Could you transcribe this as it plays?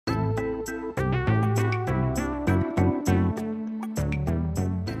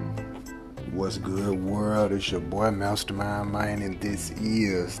What's good, world? It's your boy Mastermind Mind, and this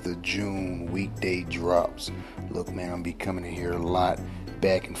is the June weekday drops. Look, man, I'm be coming in here a lot,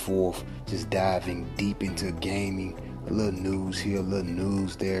 back and forth, just diving deep into gaming. A little news here, a little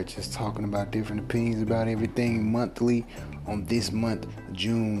news there, just talking about different opinions about everything monthly on this month,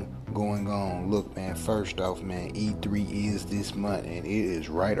 June, going on. Look, man, first off, man, E3 is this month, and it is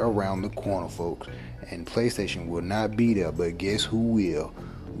right around the corner, folks. And PlayStation will not be there, but guess who will?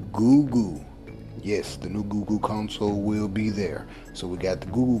 Google. Yes, the new Google console will be there. So we got the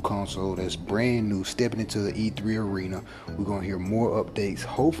Google console that's brand new, stepping into the E3 arena. We're going to hear more updates.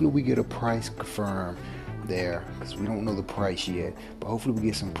 Hopefully we get a price confirmed there, because we don't know the price yet, but hopefully we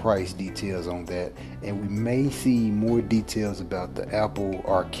get some price details on that, and we may see more details about the Apple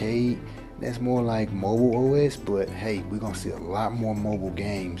Arcade. That's more like mobile OS, but hey, we're going to see a lot more mobile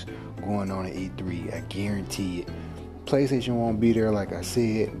games going on at E3. I guarantee it. PlayStation won't be there, like I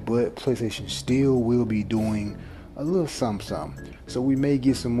said, but PlayStation still will be doing a little something. So we may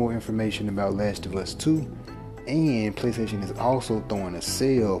get some more information about Last of Us 2, and PlayStation is also throwing a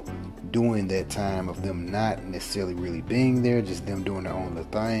sale during that time of them not necessarily really being there, just them doing their own little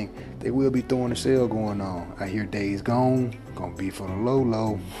thing. They will be throwing a sale going on. I hear Days Gone gonna be for the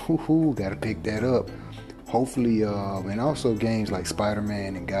low. Gotta pick that up. Hopefully, and also games like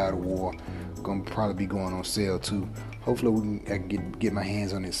Spider-Man and God of War gonna probably be going on sale too. Hopefully I can get my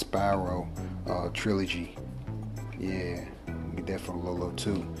hands on this Spyro trilogy. Yeah, get that for the low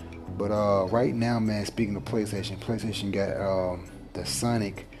too. But right now, man, speaking of PlayStation got the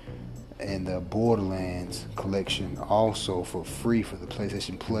Sonic and the Borderlands collection also for free for the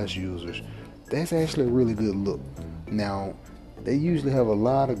PlayStation Plus users. That's actually a really good look. Now, they usually have a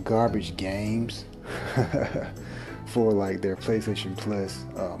lot of garbage games for like their PlayStation Plus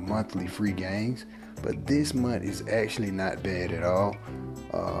monthly free games, but this month is actually not bad at all.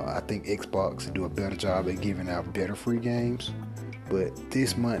 I think Xbox do a better job at giving out better free games, but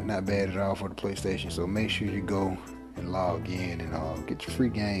this month not bad at all for the PlayStation. So make sure you go and log in and get your free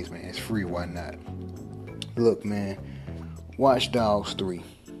games, man. It's free, why not? Look, man, Watch Dogs 3,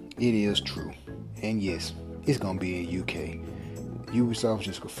 it is true, and yes, it's gonna be in UK. Ubisoft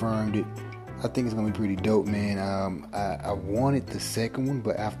just confirmed it. I think it's gonna be pretty dope, man. I wanted the second one,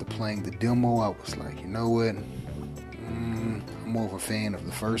 but after playing the demo, I was like, you know what? I'm more of a fan of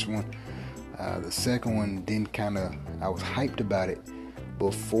the first one. The second one I was hyped about it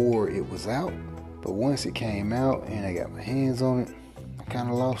before it was out, but once it came out and I got my hands on it, I kind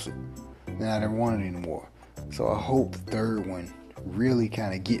of lost it. Then I didn't want it anymore. So I hope the third one really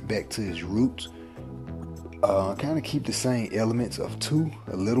kind of get back to its roots. Kind of keep the same elements of 2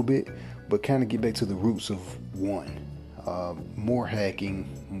 a little bit, but kind of get back to the roots of 1. More hacking,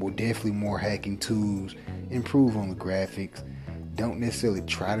 definitely more hacking tools, improve on the graphics. Don't necessarily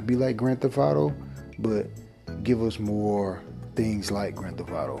try to be like Grand Theft Auto, but give us more things like Grand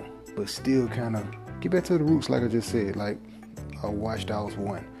Theft Auto, but still kind of get back to the roots, like I just said, like Watch Dogs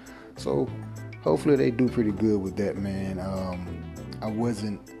 1. So hopefully they do pretty good with that, man. I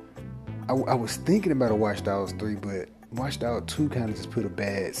was thinking about a Watch Dogs 3, but Watch Dogs 2 kind of just put a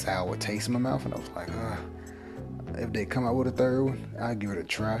bad sour taste in my mouth, and I was like, if they come out with a third one, I'll give it a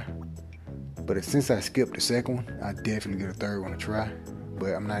try. But since I skipped the second one, I definitely give a third one a try.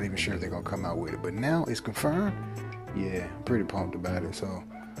 But I'm not even sure if they're gonna come out with it. But now it's confirmed. Yeah, I'm pretty pumped about it. So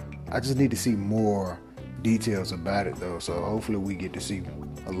I just need to see more details about it, though. So hopefully we get to see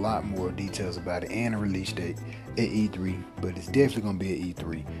a lot more details about it and a release date at E3. But it's definitely gonna be at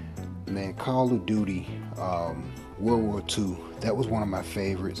E3. Man, Call of Duty World War II, that was one of my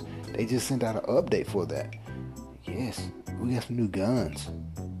favorites. They just sent out an update for that. Yes, we got some new guns.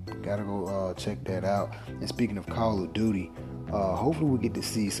 Gotta go check that out. And speaking of Call of Duty, hopefully we get to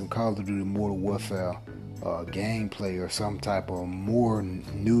see some Call of Duty Modern Warfare gameplay or some type of more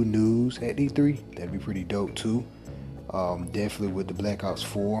new news at E3. That'd be pretty dope too. Definitely with the Black Ops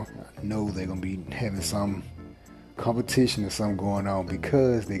 4, I know they're gonna be having some competition or something going on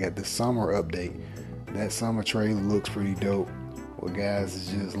because they got the summer update. That summer trailer looks pretty dope, where guys is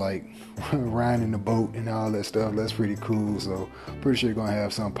just like riding the boat and all that stuff. That's pretty cool. So pretty sure you're gonna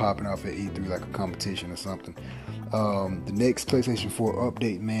have something popping off at E3, like a competition or something. The next PlayStation 4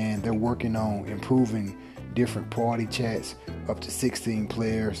 update, man, they're working on improving different party chats up to 16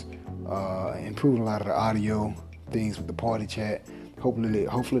 players, improving a lot of the audio things with the party chat.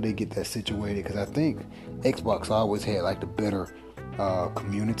 Hopefully they get that situated, because I think Xbox always had like the better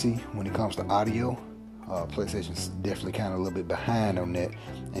community when it comes to audio. PlayStation's definitely kind of a little bit behind on that.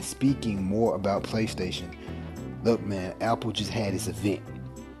 And speaking more about PlayStation, look, man, Apple just had its event.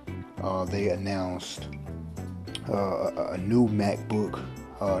 They announced a new MacBook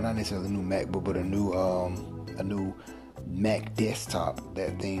not necessarily a new MacBook, but a new Mac desktop.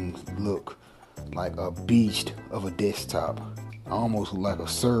 That thing look like a beast of a desktop, almost like a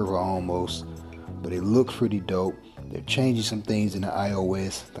server almost, but it looks pretty dope. They're changing some things in the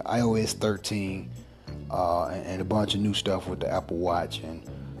iOS 13, and a bunch of new stuff with the Apple Watch and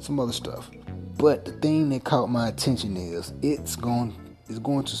some other stuff. But the thing that caught my attention is it's going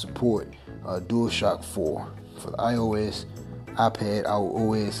to support DualShock 4 for the iOS, iPad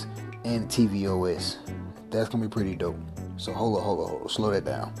OS, and tvOS. That's gonna be pretty dope. So hold up, slow that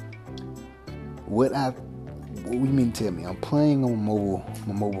down. What you mean to tell me? I'm playing on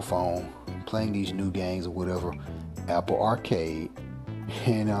my mobile phone, playing these new games or whatever, Apple Arcade,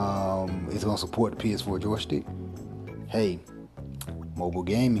 and it's gonna support the PS4 joystick. Hey, mobile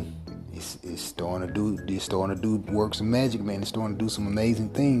gaming, it's starting to do work some magic, man. It's starting to do some amazing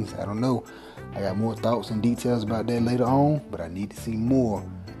things. I don't know. I got more thoughts and details about that later on, but I need to see more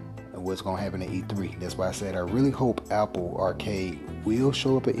of what's gonna happen at E3. That's why I said I really hope Apple Arcade will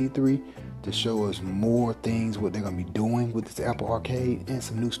show up at E3 to show us more things, what they're gonna be doing with this Apple Arcade, and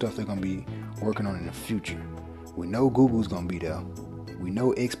some new stuff they're gonna be working on in the future. We know Google's gonna be there. We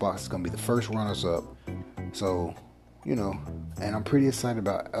know Xbox is gonna be the first runners up. So, and I'm pretty excited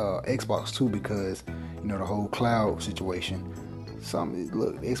about Xbox too, because the whole cloud situation.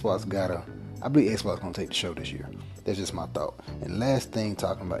 I believe Xbox gonna take the show this year. That's just my thought. And last thing,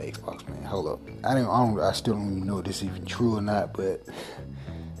 talking about Xbox, man, hold up. I still don't even know if this is even true or not, but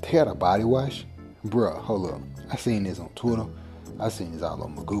they got a body wash, bruh. Hold up. I seen this on Twitter. I seen this all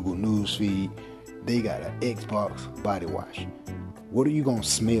on my Google News feed. They got an Xbox body wash. What are you gonna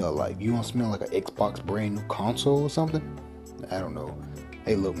smell like? You gonna smell like an Xbox brand new console or something? I don't know.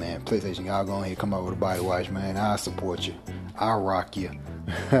 Hey, look, man, PlayStation, y'all go ahead, come out with a body wash, man. I'll support you. I'll rock you.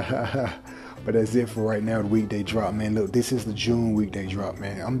 But that's it for right now, the weekday drop, man. Look, this is the June weekday drop,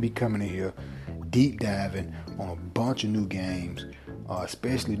 man. I'm gonna be coming in here deep diving on a bunch of new games,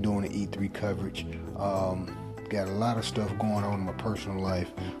 especially during the E3 coverage. Got a lot of stuff going on in my personal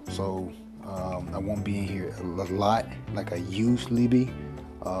life, so I won't be in here a lot like I usually be,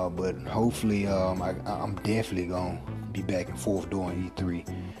 but hopefully I'm definitely gonna be back and forth during E3,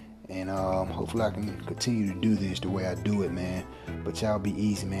 and hopefully I can continue to do this the way I do it, man. But y'all be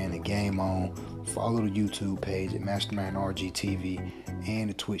easy, man. The game on. Follow the YouTube page at Mastermind RGTV and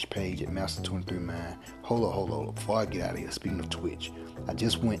the Twitch page at Master23Mind. Hold up. Before I get out of here, speaking of Twitch, I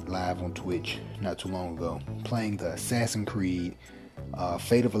just went live on Twitch not too long ago, playing the Assassin's Creed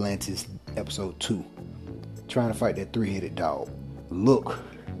Fate of Atlantis Episode 2, trying to fight that three-headed dog. Look,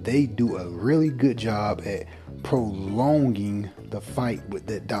 they do a really good job at prolonging the fight with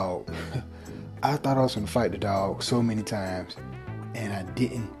that dog. I thought I was going to fight the dog so many times, and I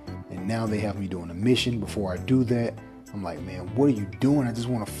didn't. And now they have me doing a mission. Before I do that, I'm like, man, what are you doing? I just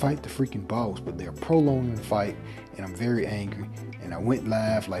want to fight the freaking boss. But they're prolonging the fight, and I'm very angry. And I went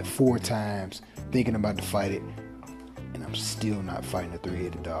live like 4 times thinking about to fight it, and I'm still not fighting the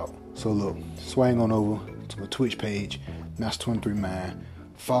three-headed dog. So look, swing on over to my Twitch page, Master23Mind.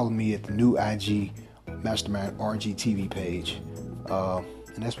 Follow me at the new IG Mastermind RGTV page. And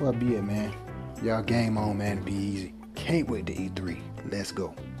that's where I be at, man. Y'all game on, man. It'll be easy. Can't wait to E3. Let's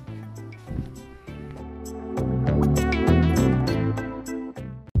go.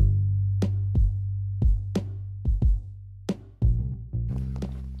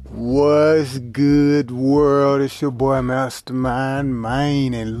 What's good, world? It's your boy Mastermind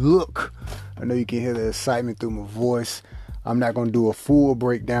Mine, and look, I know you can hear the excitement through my voice. I'm not going to do a full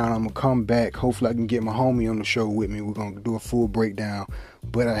breakdown. I'm going to come back. Hopefully I can get my homie on the show with me. We're going to do a full breakdown.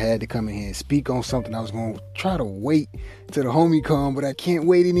 But I had to come in here and speak on something. I was going to try to wait till the homie come, but I can't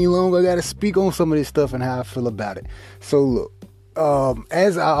wait any longer. I got to speak on some of this stuff and how I feel about it. So look,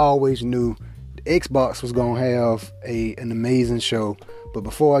 as I always knew, Xbox was going to have an amazing show. But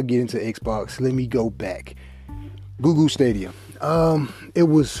before I get into Xbox, let me go back. Google Stadia. It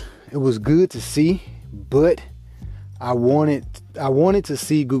was good to see, but I wanted to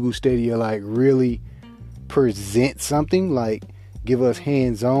see Google Stadia like really present something, like give us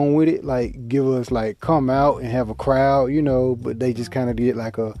hands-on with it, like give us like come out and have a crowd, but they just kind of did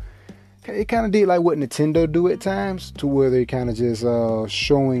like what Nintendo do at times, to where they kind of just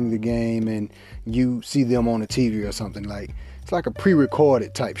showing the game and you see them on the TV or something. Like it's like a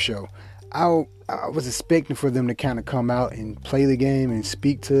pre-recorded type show. I was expecting for them to kind of come out and play the game and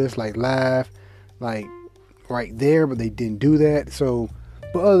speak to us like live, like right there, but they didn't do that. So,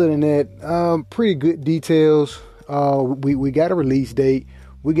 but other than that, pretty good details. We got a release date,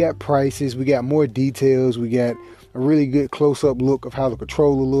 we got prices, we got more details, we got a really good close-up look of how the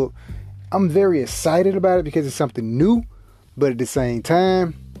controller look. I'm very excited about it because it's something new, But at the same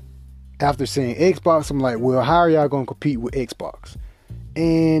time, after seeing Xbox, I'm like, well, how are y'all going to compete with Xbox?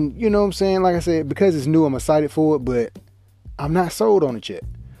 And you know what I'm saying? Like I said, because it's new, I'm excited for it, but I'm not sold on it yet.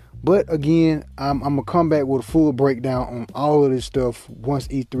 But again, I'm going to come back with a full breakdown on all of this stuff once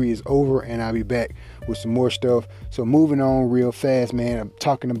E3 is over, and I'll be back with some more stuff. So moving on real fast, man, I'm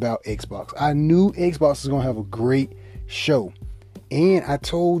talking about Xbox. I knew Xbox was going to have a great show. And I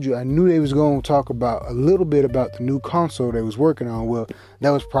told you, I knew they was going to talk about a little bit about the new console they was working on. Well, that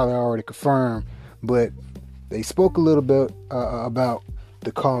was probably already confirmed, but they spoke a little bit about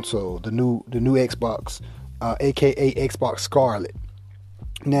the console, the new Xbox, aka Xbox Scarlet.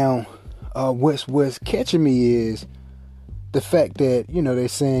 Now, what's catching me is the fact that, you know, they're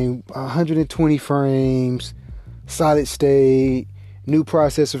saying 120 frames, solid state, new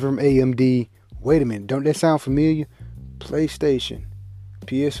processor from AMD. Wait a minute, don't that sound familiar? PlayStation,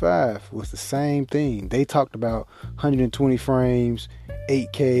 PS5 was the same thing. They talked about 120 frames,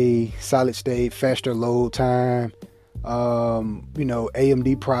 8K, solid state, faster load time, you know,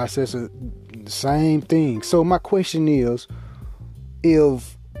 AMD processor, the same thing. So my question is,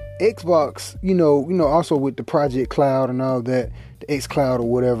 if Xbox, you know, also with the Project Cloud and all that, the X Cloud or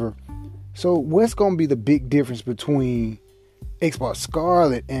whatever, so what's going to be the big difference between Xbox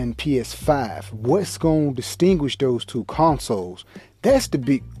Scarlet and PS5? What's going to distinguish those two consoles? That's the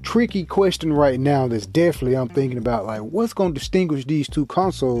big tricky question right now. That's definitely I'm thinking about, like, what's going to distinguish these two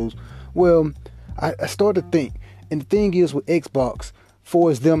consoles? Well, I started to think, and the thing is with Xbox,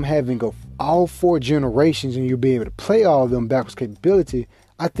 for them having all 4 generations and you'll be able to play all of them backwards capability,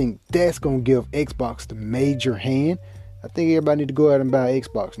 I think that's going to give Xbox the major hand. I think everybody need to go out and buy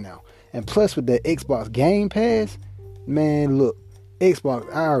Xbox now. And plus with the Xbox Game Pass, man, look,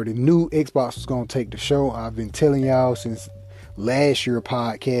 Xbox, I already knew Xbox was going to take the show. I've been telling y'all since last year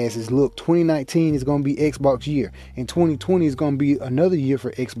podcast is, look, 2019 is going to be Xbox year. And 2020 is going to be another year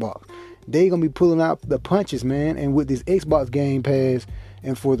for Xbox. They're going to be pulling out the punches, man. And with this Xbox Game Pass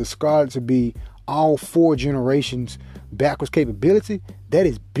and for the Scarlet to be all 4 generations backwards capability, that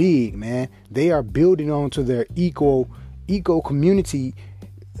is big, man. They are building onto their eco community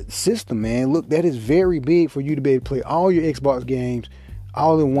system, man. Look, that is very big for you to be able to play all your Xbox games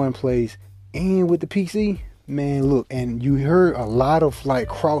all in one place. And with the PC, man, look, and you heard a lot of like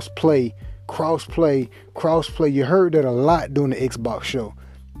cross-play. You heard that a lot during the Xbox show.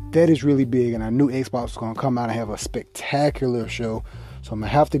 That is really big, and I knew Xbox was going to come out and have a spectacular show. So I'm going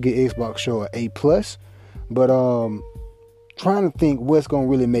to have to get Xbox show an A+. But trying to think what's going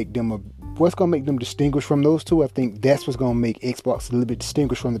to really make them distinguished from those two. I think that's what's going to make Xbox a little bit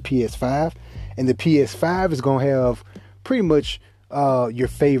distinguished from the PS5. And the PS5 is going to have pretty much your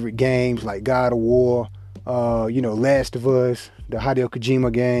favorite games like God of War, Last of Us, the Hideo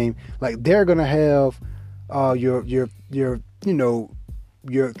Kojima game. Like, they're going to have your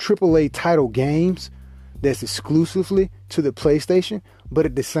AAA title games that's exclusively to the PlayStation, but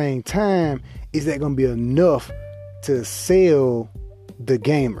at the same time, is that going to be enough to sell the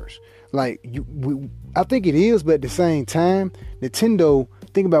gamers? Like, I think it is, but at the same time, Nintendo,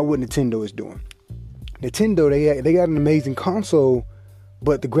 think about what Nintendo is doing. Nintendo, they got an amazing console,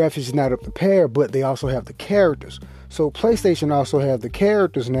 but the graphics is not up to par, but they also have the characters. So PlayStation also have the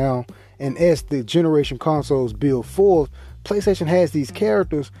characters now, and as the generation consoles build forth, PlayStation has these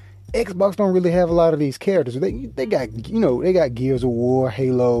characters. Xbox don't really have a lot of these characters. They got Gears of War,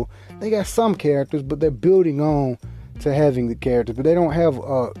 Halo. They got some characters, but they're building on to having the characters. But they don't have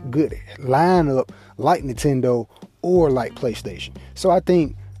a good lineup like Nintendo or like PlayStation. So I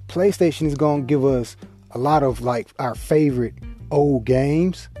think PlayStation is going to give us a lot of like our favorite old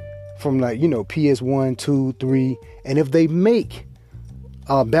games from PS1, 2, 3. And if they make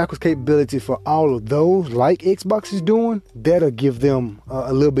backwards capability for all of those like Xbox is doing, that'll give them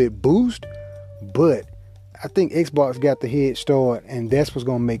a little bit boost. But I think Xbox got the head start, and that's what's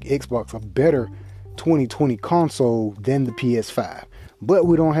going to make Xbox a better 2020 console than the PS5. But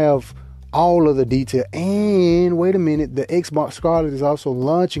we don't have all of the detail. And wait a minute, the Xbox Scarlet is also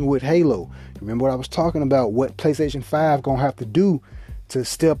launching with Halo. Remember what I was talking about, what PlayStation 5 going to have to do to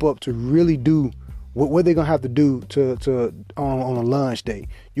step up to really do what they're going to have to do on a launch day.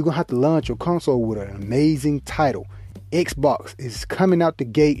 You're going to have to launch your console with an amazing title. Xbox is coming out the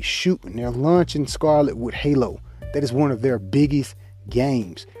gate shooting. They're launching Scarlet with Halo. That is one of their biggest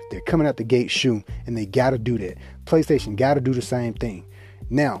games. They're coming out the gate shooting, and they got to do that. PlayStation got to do the same thing.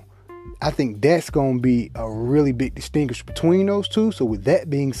 Now, I think that's going to be a really big distinguish between those two. So with that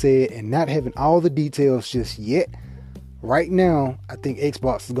being said, and not having all the details just yet, right now, I think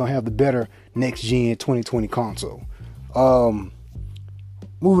Xbox is going to have the better next-gen 2020 console.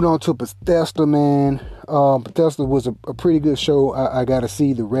 Moving on to Bethesda, man. Bethesda was a pretty good show. I got to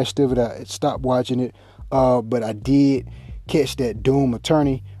see the rest of it. I stopped watching it, but I did catch that Doom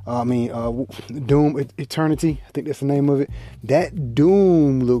Eternity. Doom Eternity. I think that's the name of it. That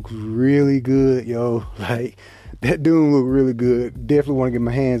Doom looks really good, yo. Like, that Doom looked really good. Definitely want to get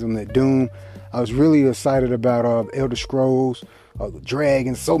my hands on that Doom. I was really excited about Elder Scrolls,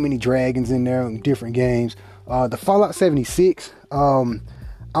 dragons, so many dragons in there in different games. The Fallout 76,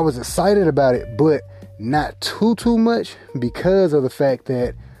 I was excited about it, but not too much because of the fact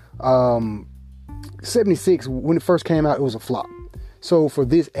that 76, when it first came out, it was a flop. So for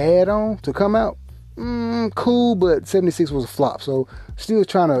this add-on to come out, cool, but 76 was a flop. So still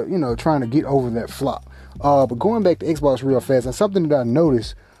trying to get over that flop. But going back to Xbox real fast, and something that I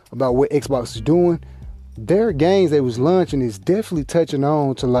noticed about what Xbox is doing, their games they was launching is definitely touching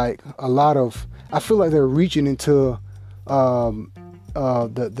on to like a lot of, I feel like they're reaching into the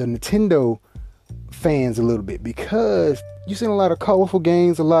Nintendo fans a little bit, because you've seen a lot of colorful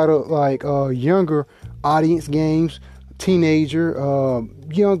games, a lot of like younger audience games, teenager,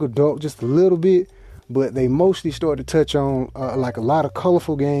 young adult, just a little bit, but they mostly start to touch on like a lot of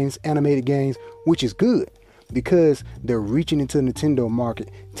colorful games, animated games, which is good because they're reaching into the Nintendo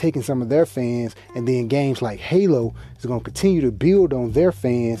market, taking some of their fans, and then games like Halo is going to continue to build on their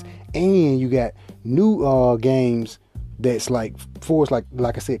fans, and you got new games that's like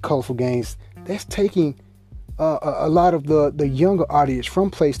I said, colorful games that's taking a lot of the younger audience from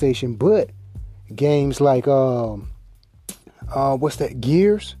PlayStation. But games like what's that,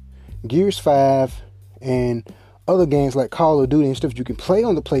 Gears 5 and other games like Call of Duty and stuff you can play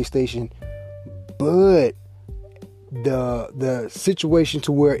on the PlayStation, but the situation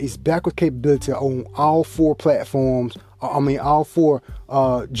to where it's backward capability on all four platforms, all four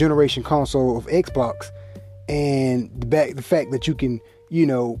generation console of Xbox, and the fact that you can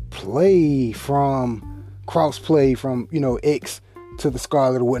play from cross-play from X to the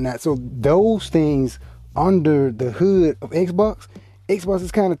Scarlet or whatnot. So those things under the hood of Xbox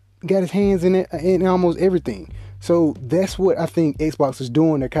has kind of got his hands in it in almost everything. So that's what I think Xbox is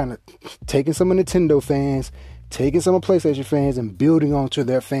doing. They're kind of taking some of Nintendo fans, taking some of PlayStation fans, and building onto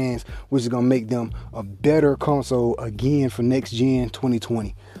their fans, which is going to make them a better console again for next gen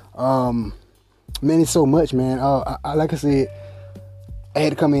 2020. Man, it's so much, man. Like I said, I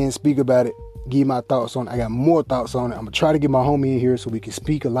had to come in and speak about it, give my thoughts on it. I got more thoughts on it. I'm going to try to get my homie in here so we can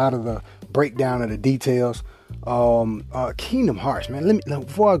speak a lot of the breakdown of the details. Kingdom Hearts, man.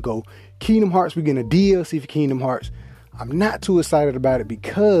 Before I go, Kingdom Hearts, we're getting a DLC for Kingdom Hearts. I'm not too excited about it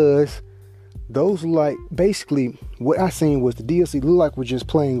because those, like, basically what I seen was the DLC looked like we're just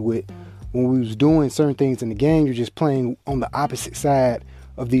playing with, when we was doing certain things in the game, you're just playing on the opposite side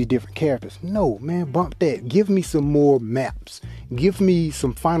of these different characters. No, man, bump that. Give me some more maps. Give me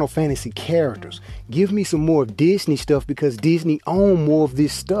some Final Fantasy characters. Give me some more Disney stuff, because Disney own more of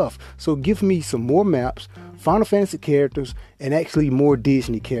this stuff. So give me some more maps, Final Fantasy characters, and actually more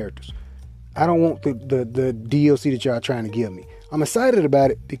Disney characters. I don't want the DLC that y'all are trying to give me. I'm excited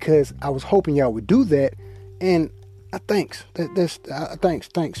about it because I was hoping y'all would do that, and thanks.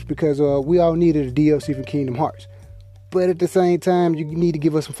 Thanks, because we all needed a DLC for Kingdom Hearts. But at the same time, you need to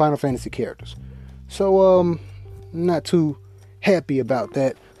give us some Final Fantasy characters. So, not too happy about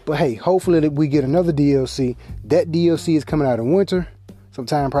that. But hey, hopefully we get another DLC. That DLC is coming out in winter,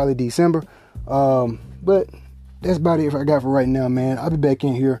 sometime probably December. But that's about it I got for right now, man. I'll be back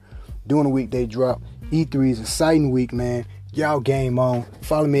in here doing a weekday drop. E3 is an exciting week, man. Y'all game on.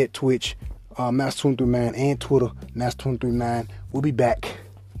 Follow me at Twitch, Master239, and Twitter, Master239. We'll be back.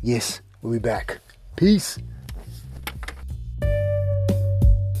 Yes, we'll be back. Peace.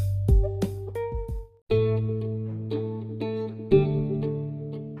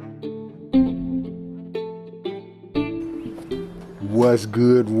 What's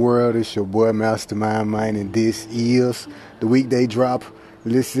good, world? It's your boy Mastermind Mind, and this is the weekday drop.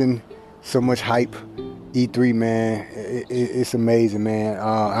 Listen, so much hype. E3, man, it's amazing, man.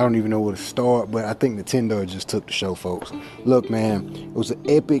 I don't even know where to start, but I think Nintendo just took the show, folks. Look, man, it was an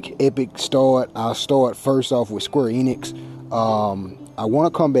epic start. I'll start first off with Square Enix. I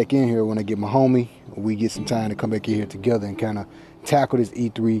want to come back in here when I get my homie. We get some time to come back in here together and kind of tackle this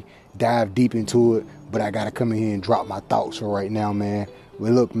E3, dive deep into it. But I got to come in here and drop my thoughts for right now, man.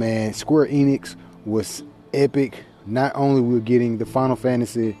 Well, look, man, Square Enix was epic. Not only we're getting the Final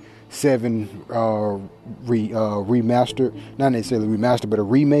Fantasy 7 remastered, not necessarily remastered, but a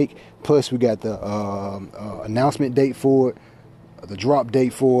remake. Plus, we got the announcement date for it, the drop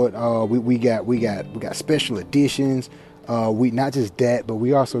date for it. We got special editions. We not just that, but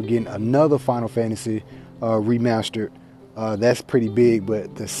we also getting another Final Fantasy remastered That's pretty big,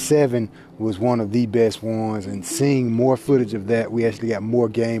 but the 7 was one of the best ones. And seeing more footage of that, we actually got more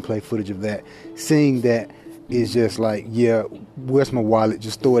gameplay footage of that. Seeing that is just like, yeah, where's my wallet?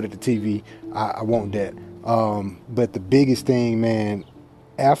 Just throw it at the TV. I want that. But the biggest thing, man,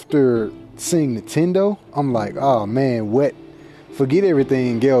 after seeing Nintendo, I'm like, oh man, what? Forget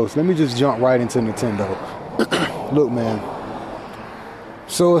everything else. Let me just jump right into Nintendo. Look, man,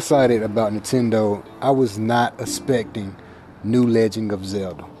 so excited about Nintendo. I was not expecting New Legend of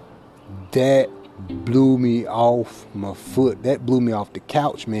Zelda. That blew me off my foot. That blew me off the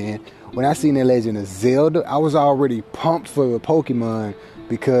couch, man. When I seen that Legend of Zelda, I was already pumped for the Pokemon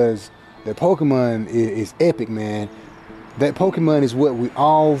because the Pokemon is epic, man. That Pokemon is what we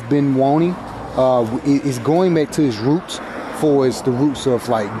all been wanting. It's going back to its roots, for it's the roots of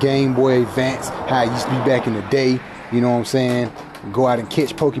like Game Boy Advance, how it used to be back in the day. You know what I'm saying? Go out and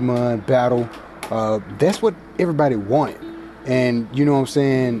catch Pokemon, battle. That's what everybody wanted. And you know what I'm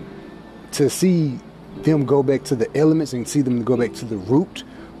saying? To see them go back to the elements and see them go back to the root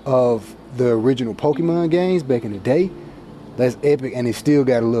of the original Pokemon games back in the day, that's epic. And it still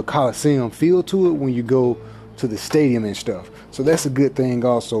got a little Coliseum feel to it when you go to the stadium and stuff. So that's a good thing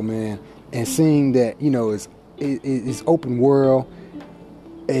also, man. And seeing that, you know, it's open world,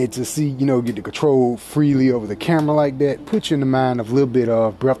 and to see, you know, get to control freely over the camera like that, put you in the mind of a little bit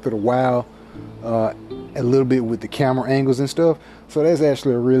of Breath of the Wild, a little bit with the camera angles and stuff. So that's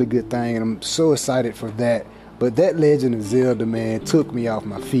actually a really good thing, and I'm so excited for that. But that Legend of Zelda, man, took me off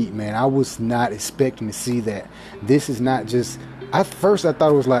my feet, man. I was not expecting to see that. This is not just... At first I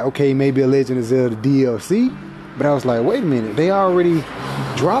thought it was like, okay, maybe a Legend of Zelda DLC. But I was like, wait a minute. They already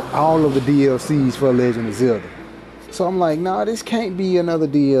dropped all of the DLCs for Legend of Zelda. So I'm like, nah, this can't be another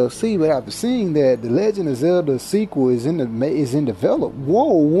DLC. But after seeing that, the Legend of Zelda sequel is in develop.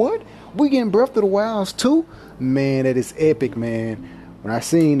 Whoa, what? We getting Breath of the Wilds too? Man, that is epic, man. When I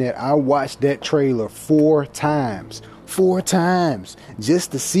seen that, I watched that trailer 4 times. 4 times.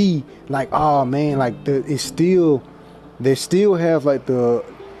 Just to see, like, oh man, like they still have like a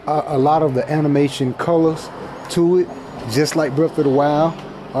lot of the animation colors to it, just like Breath of the Wild.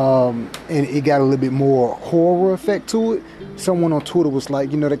 And it got a little bit more horror effect to it. Someone on Twitter was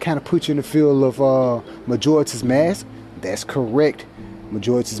like, you know, that kind of put you in the feel of Majora's Mask. That's correct.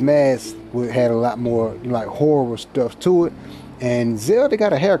 Majora's Mask had a lot more like horror stuff to it. And Zelda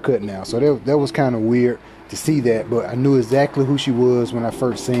got a haircut now, so that was kind of weird to see that. But I knew exactly who she was when I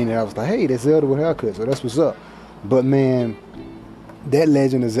first seen it. I was like, hey, that's Zelda with a haircut, so that's what's up. But man, that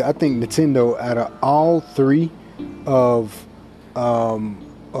Legend of Zelda, I think Nintendo, out of all three I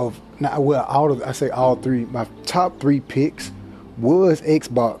say all three, my top 3 picks was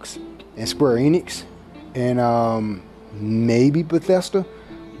Xbox and Square Enix and maybe Bethesda.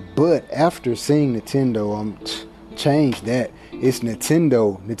 But after seeing Nintendo, changed that. It's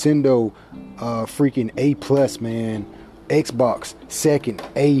Nintendo freaking A+, man. Xbox second,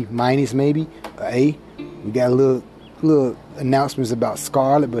 A- maybe, A. We got a little announcements about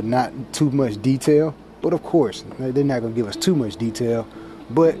Scarlet, but not too much detail. But of course, they're not gonna give us too much detail.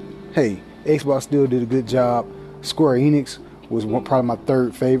 But hey, Xbox still did a good job. Square Enix was probably my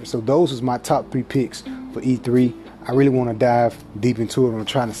 3rd favorite. So those was my top 3 picks for E3. I really want to dive deep into it. I'm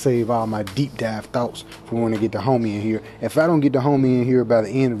trying to save all my deep dive thoughts for when I get the homie in here. If I don't get the homie in here by the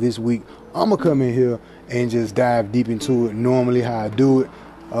end of this week, I'm going to come in here and just dive deep into it normally how I do it.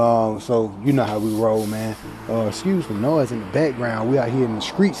 So you know how we roll, man. Excuse for noise in the background. We out here in the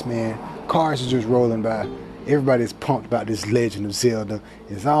streets, man. Cars are just rolling by. Everybody's pumped about this Legend of Zelda.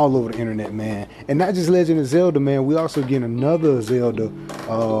 It's all over the internet, man. And not just Legend of Zelda, man. We also getting another Zelda.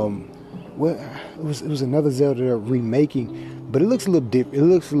 It was another Zelda they're remaking, but it looks a little different. It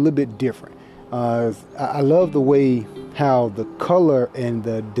looks a little bit different. I love the way how the color and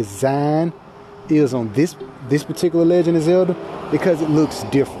the design is on this particular Legend of Zelda because it looks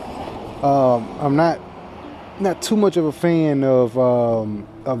different. I'm not too much of a fan of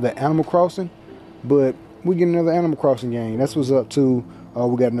the Animal Crossing, but we get another Animal Crossing game. That's what's up too.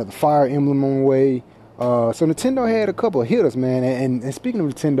 We got another Fire Emblem on the way. So Nintendo had a couple of hitters, man. And speaking of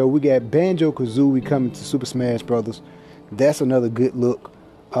Nintendo, we got Banjo-Kazooie coming to Super Smash Brothers. That's another good look.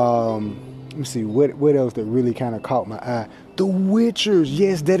 Let me see, what else that really kind of caught my eye? The Witchers.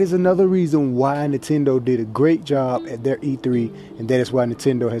 Yes, that is another reason why Nintendo did a great job at their E3, and that is why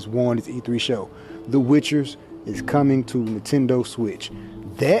Nintendo has won its E3 show. The Witchers is coming to Nintendo Switch.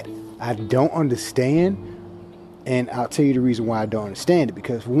 That I don't understand, and I'll tell you the reason why I don't understand it.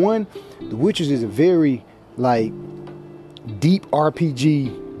 Because one, The Witchers is a very like deep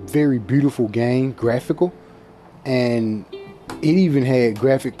RPG, very beautiful game, graphical, and it even had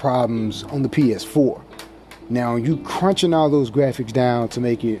graphic problems on the PS4. Now, you crunching all those graphics down to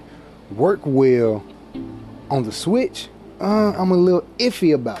make it work well on the Switch, I'm a little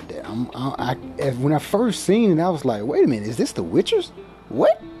iffy about that. When I first seen it, I was like, wait a minute, is this the Witcher's?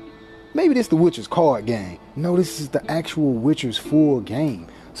 What? Maybe this the Witcher's card game. No, this is the actual Witcher's full game.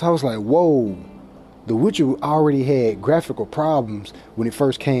 So I was like, whoa. The Witcher already had graphical problems when it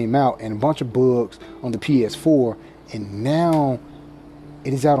first came out and a bunch of bugs on the PS4, and now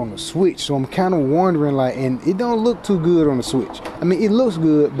it is out on the Switch. So I'm kind of wondering, like, and it don't look too good on the Switch. I mean, it looks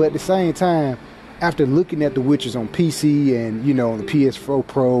good, but at the same time, after looking at the Witchers on PC and, you know, on the PS4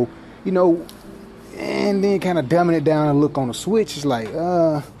 Pro, you know, and then kind of dumbing it down and look on the Switch, it's like,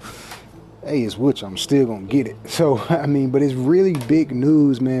 hey, it's Witcher, I'm still gonna get it. So, I mean, but it's really big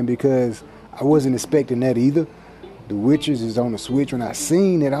news, man, because I wasn't expecting that either. The Witchers is on the Switch. When I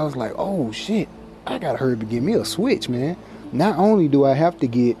seen it, I was like, oh shit, I gotta hurry to get me a Switch, man. Not only do I have to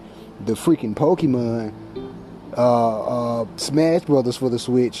get the freaking Pokemon Smash Brothers for the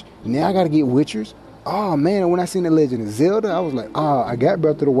Switch, now I gotta get Witchers. Oh man, when I seen the Legend of Zelda, I was like, I got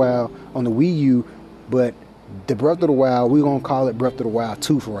Breath of the Wild on the Wii U, but the Breath of the Wild, we're going to call it Breath of the Wild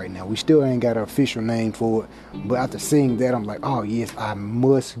 2 for right now. We still ain't got an official name for it. But after seeing that, I'm like, oh, yes, I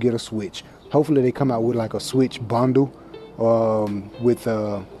must get a Switch. Hopefully they come out with like a Switch bundle with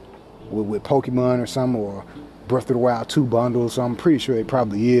Pokemon or something, or Breath of the Wild 2 bundle. So I'm pretty sure it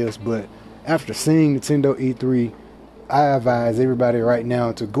probably is. But after seeing Nintendo E3, I advise everybody right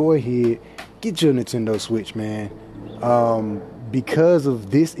now to go ahead, get your Nintendo Switch, man. Because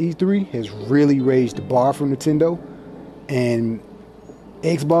of this E3 has really raised the bar for Nintendo, and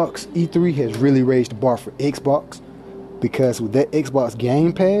Xbox E3 has really raised the bar for Xbox, because with that Xbox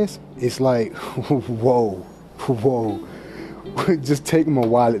Game Pass, it's like, whoa, just take my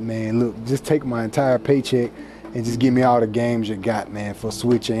wallet, man. Look, just take my entire paycheck and just give me all the games you got, man, for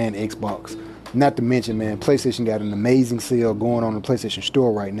Switch and Xbox. Not to mention, man, PlayStation got an amazing sale going on in the PlayStation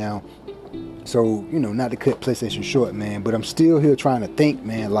Store right now. So, you know, not to cut PlayStation short, man, but I'm still here trying to think,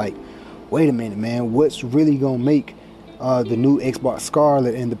 man, like, wait a minute, man, what's really going to make the new Xbox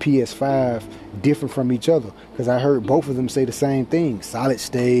Scarlet and the PS5 different from each other? Because I heard both of them say the same thing. Solid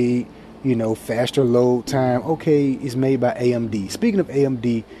state, you know, faster load time. Okay, it's made by AMD. Speaking of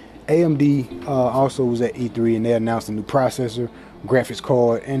AMD, AMD also was at E3, and they announced a new processor, graphics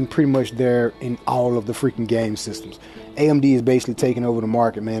card, and pretty much they're in all of the freaking game systems. AMD is basically taking over the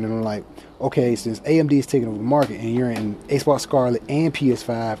market, man, and I'm like, okay, since AMD is taking over the market and you're in Xbox Scarlet and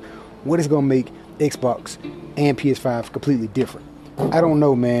PS5, what is going to make Xbox and PS5 completely different? I don't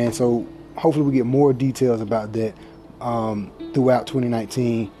know, man. So hopefully we get more details about that throughout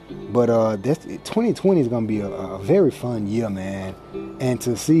 2019. But 2020 is going to be a very fun year, man. And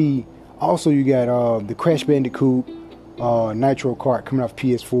to see, also you got the Crash Bandicoot Nitro Kart coming off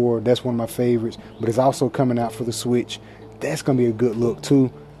PS4. That's one of my favorites. But it's also coming out for the Switch. That's going to be a good look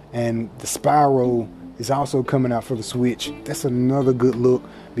too. And the Spyro is also coming out for the Switch. That's another good look,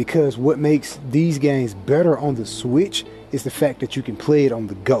 because what makes these games better on the Switch is the fact that you can play it on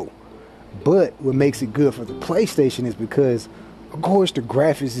the go. But what makes it good for the PlayStation is because, of course, the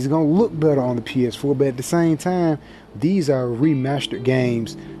graphics is going to look better on the PS4, but at the same time, these are remastered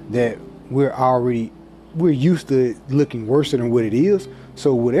games that we're used to looking worse than what it is.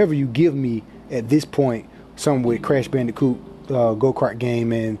 So whatever you give me at this point, something with Crash Bandicoot go-kart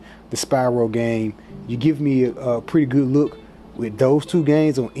game and the Spyro game, you give me a pretty good look with those two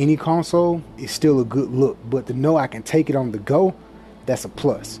games on any console. It's still a good look, but to know I can take it on the go, that's a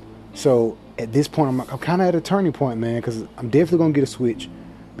plus. So at this point, I'm kind of at a turning point, man, because I'm definitely gonna get a Switch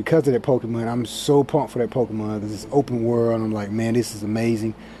because of that Pokemon. I'm so pumped for that Pokemon because it's open world, and I'm like, man, this is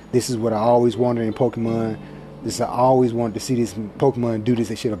amazing. This is what I always wanted in Pokemon. I always wanted to see this Pokemon do this.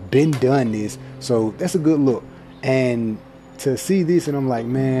 They should have been done this. So that's a good look. And to see this, and I'm like,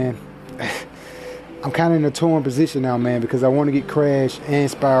 man, I'm kind of in a torn position now, man, because I want to get Crash and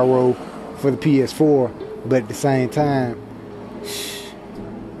Spyro for the PS4, but at the same time,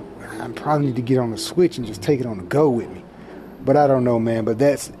 I probably need to get on the Switch and just take it on the go with me. But I don't know, man. But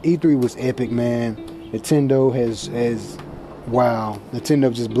E3 was epic, man. Nintendo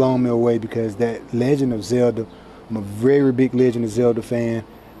Nintendo just blown me away, because that Legend of Zelda, I'm a very big Legend of Zelda fan,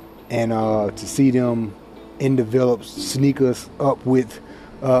 and to see them in develop sneak us up with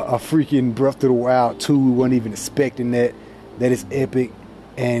a freaking Breath of the Wild 2, we weren't even expecting that. That is epic.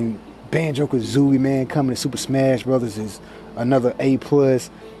 And Banjo-Kazooie, man, coming to Super Smash Brothers is another A+.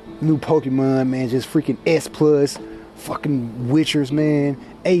 New Pokemon, man, just freaking S+. Fucking Witchers, man,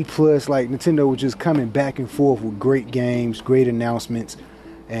 A+. Like, Nintendo was just coming back and forth with great games, great announcements,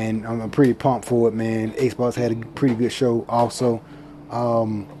 and I'm pretty pumped for it, man. Xbox had a pretty good show also.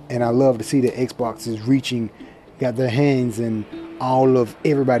 And I love to see that Xbox is got their hands in all of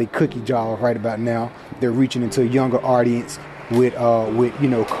everybody cookie jar right about now. They're reaching into a younger audience with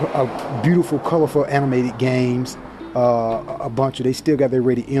beautiful, colorful animated games. They still got their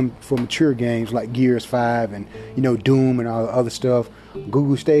rated M for mature games like Gears 5 and Doom and all the other stuff.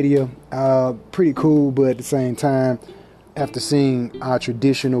 Google Stadia, pretty cool, but at the same time, after seeing our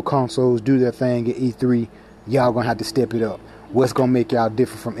traditional consoles do their thing at E3, y'all gonna have to step it up. What's gonna make y'all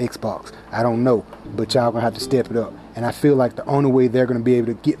different from Xbox? I don't know, but y'all gonna have to step it up. And I feel like the only way they're gonna be able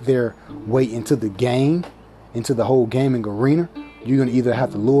to get their way into the game, into the whole gaming arena, you're gonna either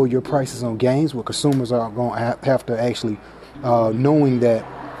have to lower your prices on games, where consumers are gonna have to actually, knowing that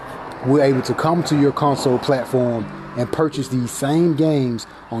we're able to come to your console platform and purchase these same games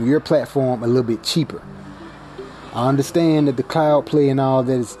on your platform a little bit cheaper. I understand that the cloud play and all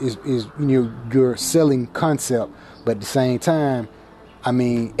that is your selling concept, but at the same time, I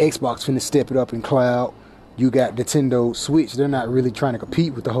mean, Xbox finna step it up in cloud. You got Nintendo Switch. They're not really trying to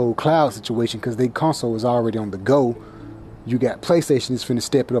compete with the whole cloud situation because their console is already on the go. You got PlayStation is finna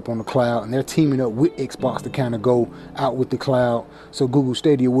step it up on the cloud, and they're teaming up with Xbox to kind of go out with the cloud. So Google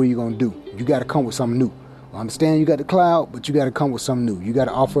Stadia, what are you gonna do? You got to come with something new. I understand you got the cloud, but you got to come with something new. You got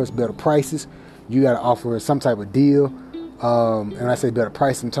to offer us better prices. You got to offer us some type of deal. And when I say better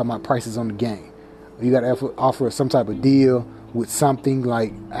prices, I'm talking about prices on the game. You got to offer us some type of deal with something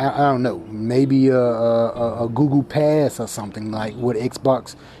like, I don't know, maybe a Google Pass or something like what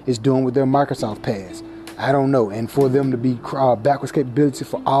Xbox is doing with their Microsoft Pass. I don't know. And for them to be backwards capability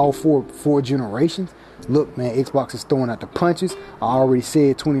for all four generations, look, man, Xbox is throwing out the punches. I already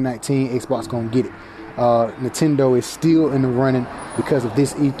said 2019, Xbox gonna get it. Nintendo is still in the running because of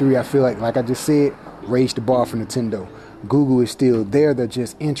this E3. I feel like I just said, raised the bar for Nintendo. Google is still there. They're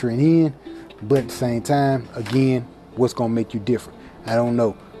just entering in. But at the same time, again, what's going to make you different? I don't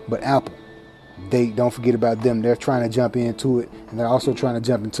know. But Apple, they don't forget about them. They're trying to jump into it, and they're also trying to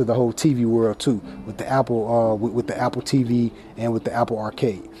jump into the whole TV world too, with the Apple, with the Apple TV and with the Apple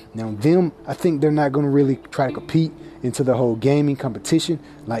Arcade. Now, them, I think they're not going to really try to compete into the whole gaming competition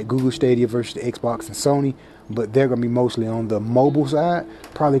like Google Stadia versus the Xbox and Sony, but they're going to be mostly on the mobile side,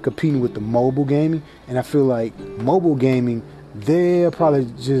 probably competing with the mobile gaming. And I feel like mobile gaming, they'll probably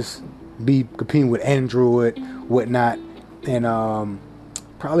just be competing with Android, whatnot, and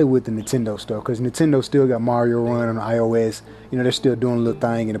probably with the Nintendo stuff, because Nintendo still got Mario Run on iOS. They're still doing a little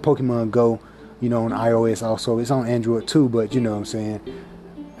thing, and the Pokemon Go, on iOS also. It's on Android too, but you know what I'm saying.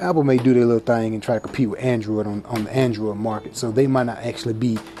 Apple may do their little thing and try to compete with Android on the Android market, so they might not actually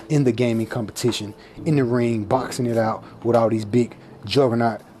be in the gaming competition, in the ring, boxing it out with all these big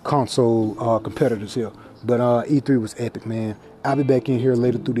juggernaut console competitors here. But E3 was epic, man. I'll be back in here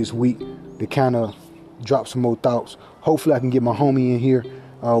later through this week to kind of drop some more thoughts. Hopefully I can get my homie in here.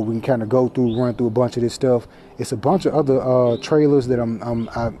 We can kind of run through a bunch of this stuff. It's a bunch of other trailers that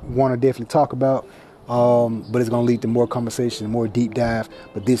I want to definitely talk about. But it's going to lead to more conversation, more deep dive.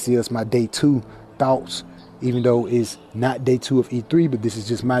 But this is my day 2 thoughts, even though it's not day 2 of E3, but this is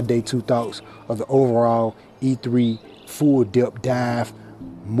just my day 2 thoughts of the overall E3 full depth dive.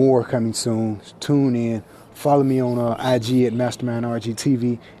 More coming soon. Tune in. Follow me on IG at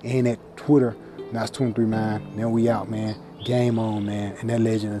MastermindRGTV and at Twitter, Master23Mind. Then we out, man. Game on, man. And that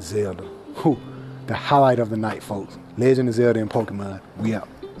Legend of Zelda. Whew. The highlight of the night, folks. Legend of Zelda and Pokemon. We out.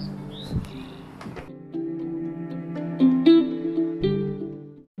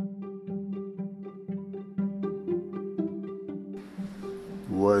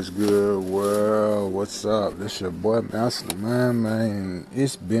 What's good, world? What's up? This your boy Mastermind, man.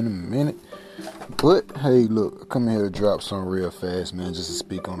 It's been a minute, but hey, look, I come here to drop some real fast, man, just to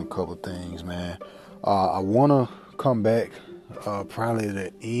speak on a couple things, man. I wanna come back probably at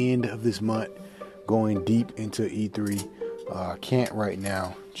the end of this month, going deep into E3. I can't right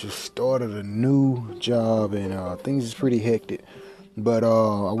now. Just started a new job and things is pretty hectic, but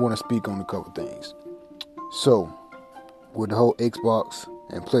I want to speak on a couple things. So, with the whole Xbox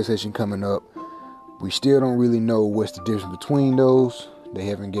and PlayStation coming up, we still don't really know what's the difference between those. They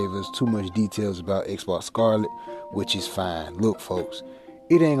haven't gave us too much details about Xbox Scarlet, which is fine. Look, folks,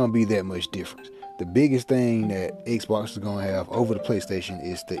 it ain't gonna be that much difference. The biggest thing that Xbox is gonna have over the PlayStation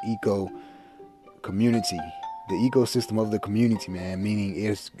is the community, the ecosystem of the community, man. Meaning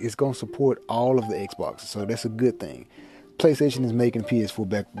it's gonna support all of the Xboxes, so that's a good thing. PlayStation is making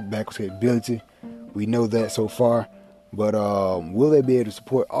PS4 backwards capability. We know that so far. But will they be able to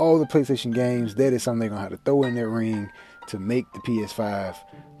support all the PlayStation games? That is something they're going to have to throw in their ring to make the PS5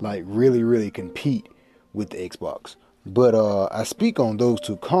 like really, really compete with the Xbox. But I speak on those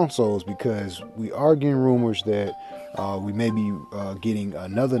two consoles because we are getting rumors that we may be getting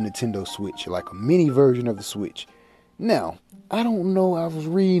another Nintendo Switch, like a mini version of the Switch. Now, I don't know. I was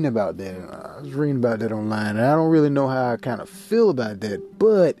reading about that. Online, and I don't really know how I kind of feel about that.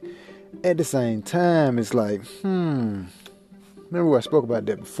 But at the same time, it's like, Remember I spoke about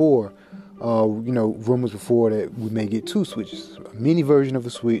that before. Rumors before that we may get two Switches, a mini version of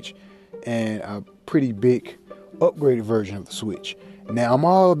the Switch and a pretty big upgraded version of the Switch. Now, I'm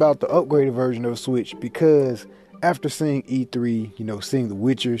all about the upgraded version of the Switch because after seeing E3, seeing the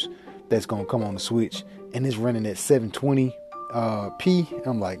Witchers that's going to come on the Switch, and it's running at 720p,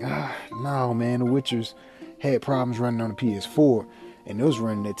 I'm like, no, man, the Witchers had problems running on the PS4, and it was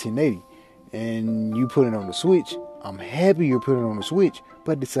running at 1080. And you put it on the Switch, I'm happy you're putting it on the Switch,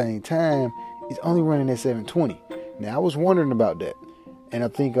 but at the same time, it's only running at 720. Now, I was wondering about that, and I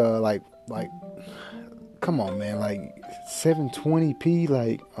think, come on, man, like 720p,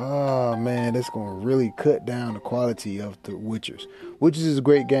 man, that's going to really cut down the quality of the Witchers. Witchers is a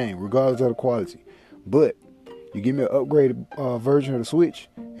great game, regardless of the quality. But you give me an upgraded version of the Switch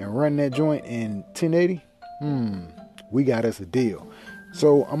and run that joint in 1080, we got us a deal.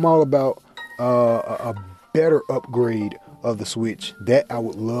 So I'm all about a better upgrade of the Switch. That I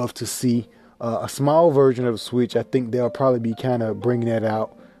would love to see. A small version of the Switch, I think they'll probably be kind of bringing that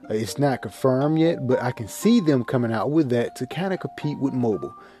out. It's not confirmed yet, but I can see them coming out with that to kind of compete with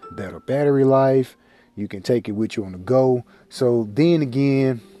mobile. Better battery life. You can take it with you on the go. So then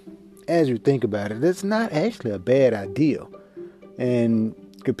again, as you think about it, that's not actually a bad idea. And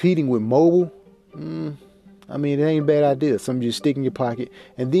competing with mobile, it ain't a bad idea. Something you just stick in your pocket.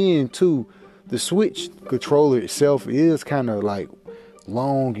 And then too, the Switch controller itself is kind of like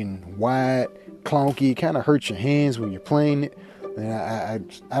long and wide, clunky. It kind of hurts your hands when you're playing it.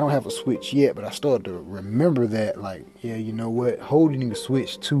 And I don't have a Switch yet, but I started to remember that, you know what? Holding the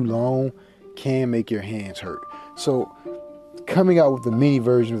Switch too long can make your hands hurt. So coming out with the mini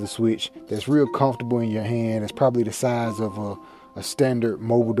version of the Switch that's real comfortable in your hand, it's probably the size of a standard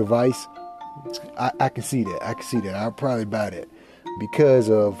mobile device. I can see that. I'll probably buy that because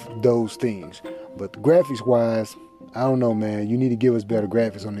of those things. But graphics wise, I don't know, man. You need to give us better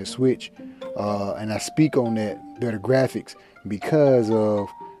graphics on this Switch. And I speak on that, better graphics, because of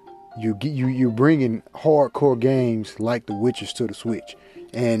you're bringing hardcore games like The Witchers to the Switch.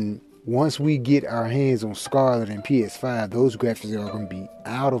 And once we get our hands on Scarlet and PS5, those graphics are going to be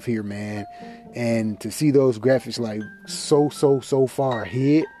out of here, man. And to see those graphics so far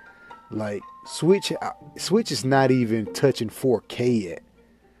ahead, Switch is not even touching 4K yet.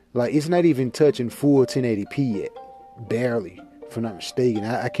 It's not even touching full 1080p yet. Barely, if I'm not mistaken.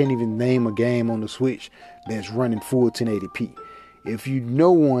 I can't even name a game on the Switch that's running full 1080p. If you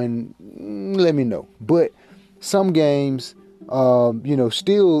know one, let me know. But some games, some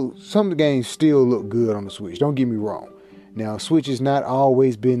games still look good on the Switch. Don't get me wrong. Now, Switch has not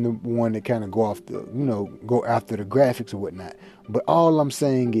always been the one that kind of go after the graphics or whatnot. But all I'm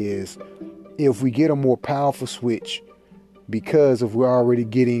saying is, if we get a more powerful Switch, because we're already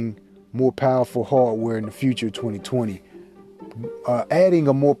getting more powerful hardware in the future, 2020, adding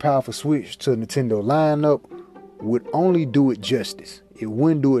a more powerful Switch to the Nintendo lineup would only do it justice. It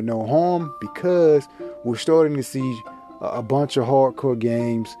wouldn't do it no harm, because we're starting to see a bunch of hardcore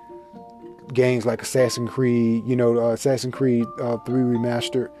games like Assassin's Creed, Assassin's Creed 3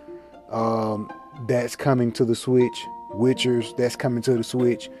 Remastered, that's coming to the Switch. Witchers, that's coming to the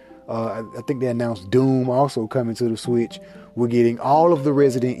Switch. I think they announced Doom also coming to the Switch. We're getting all of the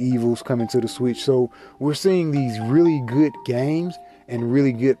Resident Evils coming to the Switch. So we're seeing these really good games and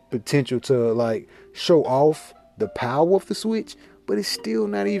really good potential to show off the power of the Switch, but it's still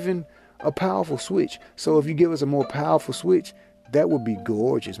not even a powerful Switch. So if you give us a more powerful Switch, that would be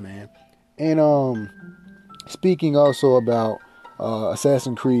gorgeous, man. And speaking also about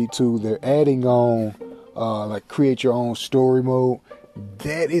Assassin's Creed 2, they're adding on create your own story mode.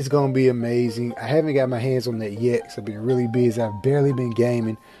 That is going to be amazing. I haven't got my hands on that yet because I've been really busy. I've barely been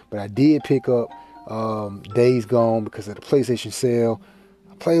gaming, but I did pick up Days Gone because of the PlayStation sale.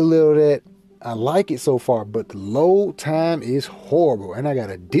 I played a little of that. I like it so far, but the load time is horrible. And I got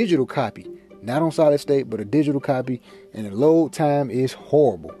a digital copy, not on solid state, but a digital copy, and the load time is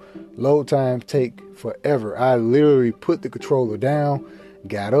horrible. Load times take forever. I literally put the controller down,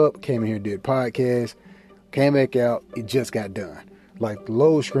 got up, came in here and did a podcast, came back out, it just got done. The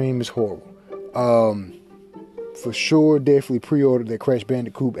load screen is horrible. For sure, definitely pre-ordered that Crash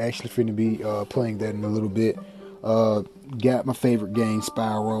Bandicoot. Actually finna be playing that in a little bit. Got my favorite game,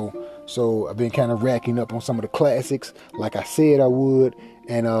 Spyro. So I've been kind of racking up on some of the classics, like I said I would.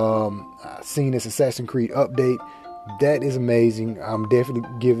 And I seen this Assassin's Creed update that is amazing. I'm definitely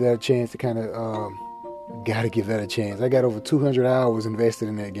give that a chance to kind of, gotta give that a chance. I got over 200 hours invested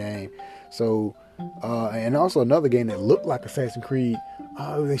in that game. So, and also another game that looked like Assassin's Creed.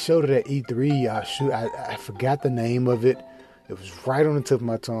 They showed it at E3. I forgot the name of it. It was right on the tip of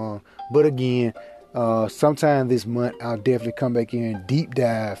my tongue. But again, sometime this month, I'll definitely come back in and deep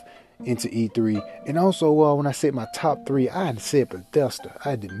dive into E3. And also, when I said my top 3, I had said Bethesda.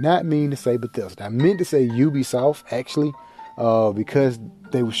 I did not mean to say Bethesda. I meant to say Ubisoft, actually, because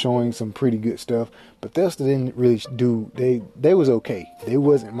they were showing some pretty good stuff. Bethesda didn't really do, they was okay. They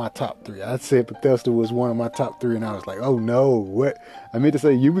wasn't my top 3. I said Bethesda was one of my top 3, and I was like, oh no, what? I meant to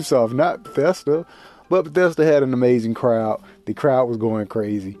say Ubisoft, not Bethesda. But Bethesda had an amazing crowd. The crowd was going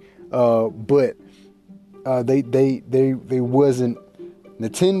crazy. But they wasn't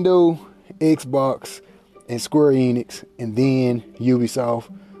Nintendo, Xbox, and Square Enix, and then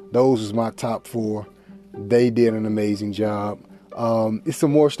Ubisoft. Those was my top 4. They did an amazing job. It's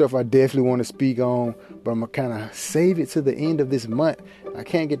some more stuff I definitely want to speak on, but I'm gonna kind of save it to the end of this month. I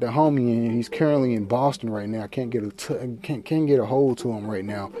can't get the homie in. He's currently in Boston right now. I can't get a hold to him right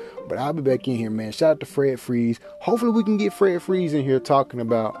now. But I'll be back in here, man. Shout out to Fred Freeze. Hopefully we can get Fred Freeze in here talking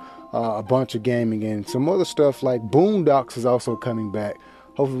about a bunch of gaming and some other stuff like Boondocks is also coming back.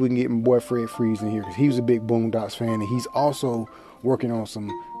 Hopefully we can get my boy Fred Freeze in here because he was a big Boondocks fan, and he's also working on some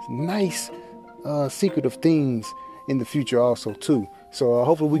nice secretive things in the future also too. So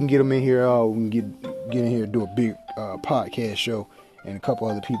hopefully we can get him in here. We can get in here and do a big podcast show, and a couple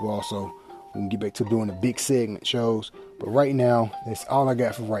other people also. We can get back to doing the big segment shows. But right now, that's all I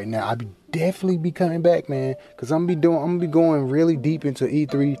got for right now. I'll definitely be coming back, man, because I'm gonna be going really deep into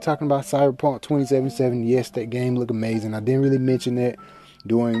E3, talking about Cyberpunk 2077. Yes, that game looked amazing. I didn't really mention that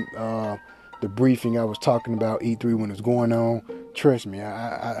during the briefing. I was talking about E3 when it was going on. Trust me,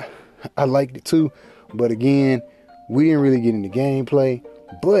 I liked it too. But again, we didn't really get into gameplay.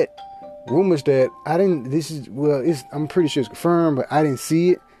 But rumors that I'm pretty sure it's confirmed, but I didn't see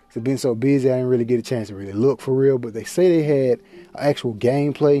it. I've been so busy, I didn't really get a chance to really look for real. But they say they had actual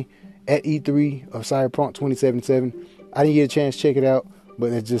gameplay at E3 of Cyberpunk 2077. I didn't get a chance to check it out,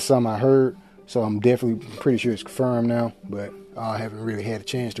 but it's just something I heard. So I'm definitely pretty sure it's confirmed now. But I haven't really had a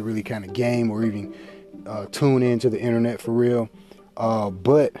chance to really kind of game or even tune into the internet for real.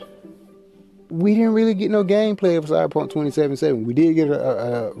 But we didn't really get no gameplay of Cyberpunk 2077. We did get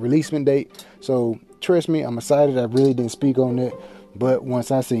a releasement date. So trust me, I'm excited. I really didn't speak on that. But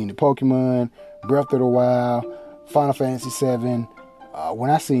once I seen the Pokemon, Breath of the Wild, Final Fantasy VII, when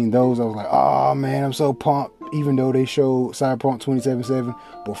I seen those, I was like, oh man, I'm so pumped. Even though they showed Cyberpunk 2077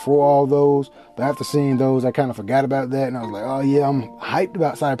 before all those. But after seeing those, I kind of forgot about that. And I was like, oh yeah, I'm hyped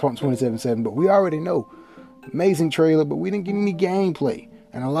about Cyberpunk 2077. But we already know. Amazing trailer, but we didn't get any gameplay.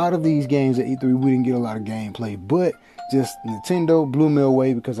 And a lot of these games at E3, we didn't get a lot of gameplay. But just Nintendo blew me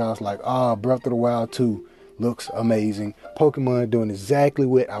away because I was like, Breath of the Wild 2 looks amazing. Pokemon doing exactly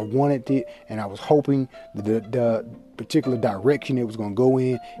what I wanted it, and I was hoping the particular direction it was going to go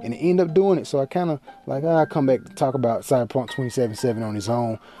in, and it ended up doing it. So I kind of like, I'll come back to talk about Cyberpunk 2077 on its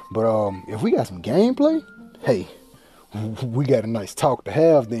own. But if we got some gameplay, hey, we got a nice talk to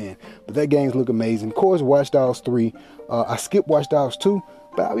have then. But that game's look amazing. Of course, Watch Dogs 3. I skipped Watch Dogs 2,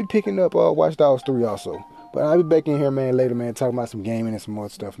 but I'll be picking up Watch Dogs 3 also. But I'll be back in here, man, later, man, talking about some gaming and some more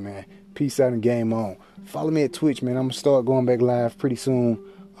stuff, man. Peace out and game on. Follow me at Twitch, man. I'm going to start going back live pretty soon.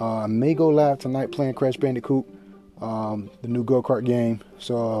 I may go live tonight playing Crash Bandicoot, the new go-kart game.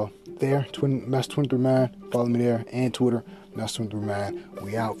 So there, Master 23 Mind. Follow me there, and Twitter, Master 23 Mind.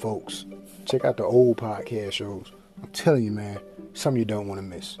 We out, folks. Check out the old podcast shows. I'm telling you, man, something you don't want to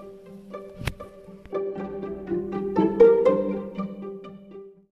miss.